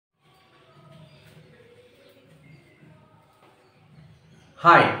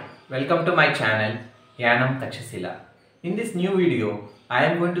Hi, welcome to my channel Yanam Takshasila. In this new video, I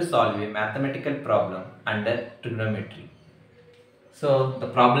am going to solve a mathematical problem under trigonometry. So the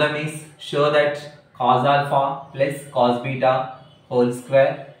problem is show that cos alpha plus cos beta whole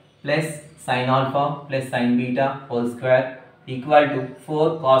square plus sin alpha plus sin beta whole square equal to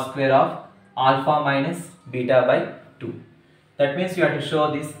 4 cos square of alpha minus beta by 2. That means you have to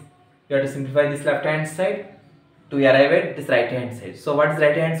show this, you have to simplify this left hand side to arrive at this right hand side. So what is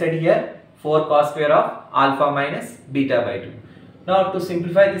right hand side here? 4 cos square of alpha minus beta by 2. Now to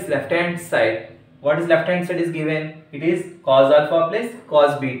simplify this left hand side, what is left hand side is given? It is cos alpha plus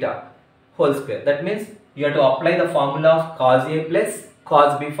cos beta whole square. That means you have to apply the formula of cos A plus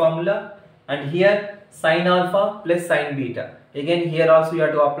cos B formula, and here sin alpha plus sin beta. Again here also you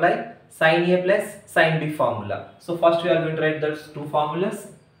have to apply sin A plus sin B formula. So first we are going to write those two formulas.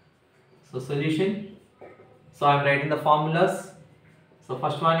 So solution. So I am writing the formulas. So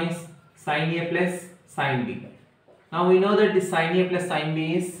first one is sin A plus sin B. Now we know that the sin A plus sin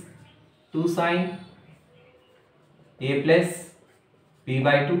B is 2 sin A plus B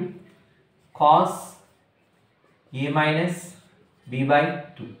by 2 cos A minus B by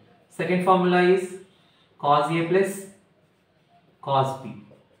 2. Second formula is cos A plus cos B.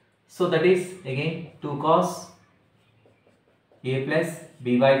 So that is again 2 cos A plus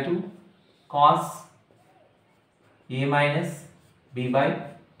B by 2 cos A minus B by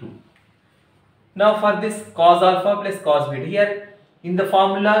 2. Now for this cos alpha plus cos beta, here in the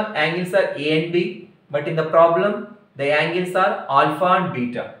formula angles are A and B, but in the problem the angles are alpha and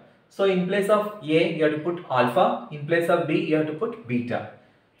beta. So in place of A you have to put alpha, in place of B you have to put beta.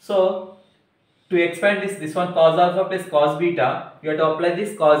 So to expand this one cos alpha plus cos beta, you have to apply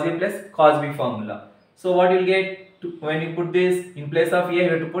this cos A plus cos B formula. So what you will get when you put this in place of A, you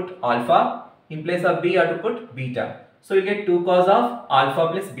have to put alpha, in place of B you have to put beta. So you get 2 cos of alpha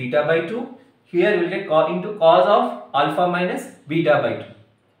plus beta by 2. Here we will get into cos of alpha minus beta by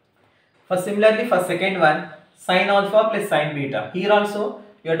 2. Similarly for second one, sin alpha plus sin beta. Here also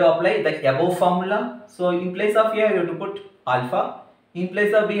you have to apply the above formula. So in place of A you have to put alpha, in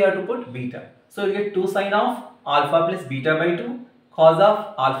place of B you have to put beta. So you get 2 sin of alpha plus beta by 2 cos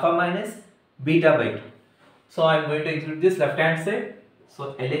of alpha minus beta by 2. So I am going to include this left hand side.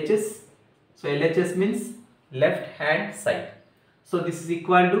 So LHS. So LHS means left hand side. So this is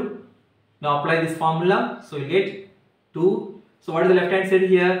equal to, now apply this formula. So you get 2. So what is the left hand side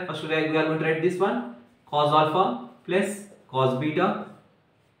here? First we are going to write this one, cos alpha plus cos beta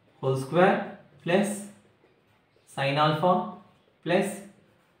whole square plus sin alpha plus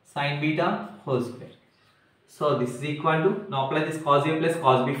sin beta whole square. So this is equal to, now apply this cos A plus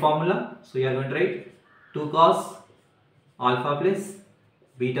cos B formula. So you are going to write 2 cos alpha plus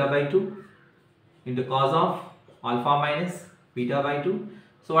beta by 2 into cos of alpha minus beta by 2.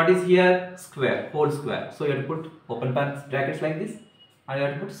 So what is here? Square, whole square. So you have to put open brackets like this and you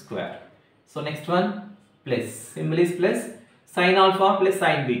have to put square. So next one plus, symbol is plus, sin alpha plus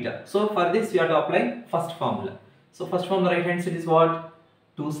sin beta. So for this you have to apply first formula. So first from the right hand side is what?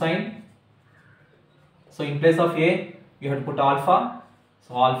 2 sin. So in place of A you have to put alpha.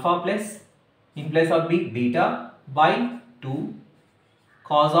 So alpha plus, in place of B beta by 2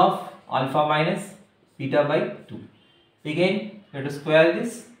 cos of alpha minus beta by 2. Again you have to square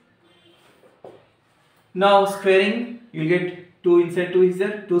this. Now squaring, you get 2 inside 2 is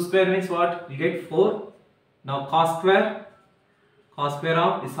there. 2 square means what? You get 4. Now cos square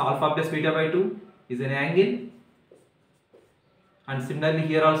of this alpha plus beta by 2 is an angle. And similarly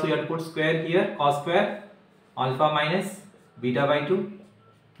here also you have to put square here, cos square alpha minus beta by 2.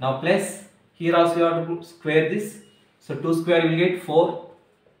 Now plus, here also you have to put square this. So 2 square will get 4.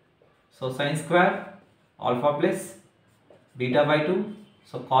 So sin square alpha plus beta by 2.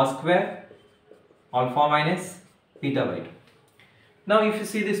 So cos square alpha minus beta by 2. Now if you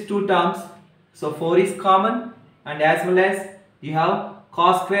see these two terms, so 4 is common, and as well as you have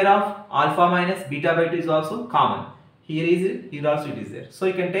cos square of alpha minus beta by 2 is also common. Here also it is there. So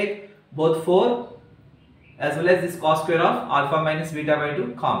you can take both 4 as well as this cos square of alpha minus beta by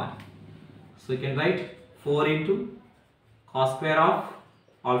 2 common. So you can write 4 into cos square of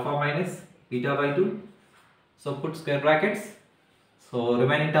alpha minus beta by 2. So put square brackets. So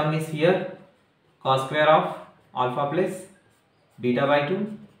remaining term is here cos square of alpha plus beta by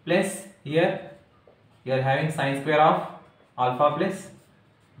 2 plus here you are having sin square of alpha plus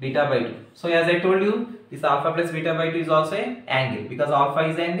beta by 2. So as I told you, this alpha plus beta by 2 is also an angle, because alpha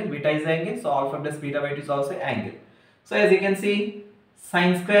is angle, beta is angle, so alpha plus beta by 2 is also angle. So as you can see,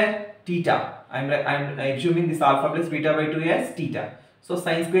 sin square theta, I am assuming this alpha plus beta by 2 as theta. So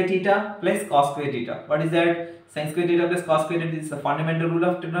sin square theta plus cos square theta. What is that? Sin square theta plus cos square theta is the fundamental rule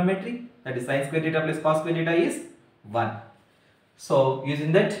of trigonometry. That is sin square theta plus cos square theta is 1. So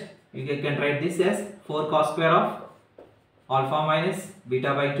using that, you can write this as 4 cos square of alpha minus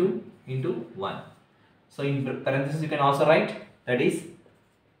beta by 2 into 1. So in parenthesis you can also write that is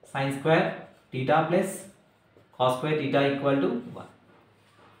sin square theta plus cos square theta equal to 1.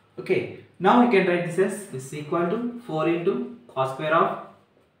 Okay, now you can write this as is equal to 4 into cos square of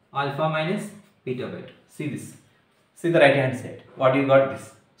alpha minus beta by 2. See this. See the right hand side. What you got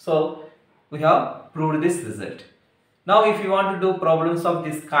this. So we have proved this result. Now if you want to do problems of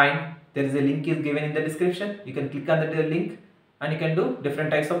this kind, there is a link is given in the description. You can click on the link and you can do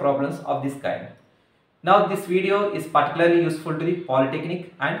different types of problems of this kind. Now this video is particularly useful to the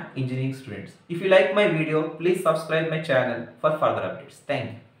polytechnic and engineering students. If you like my video, please subscribe my channel for further updates.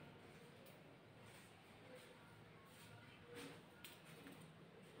 Thank you.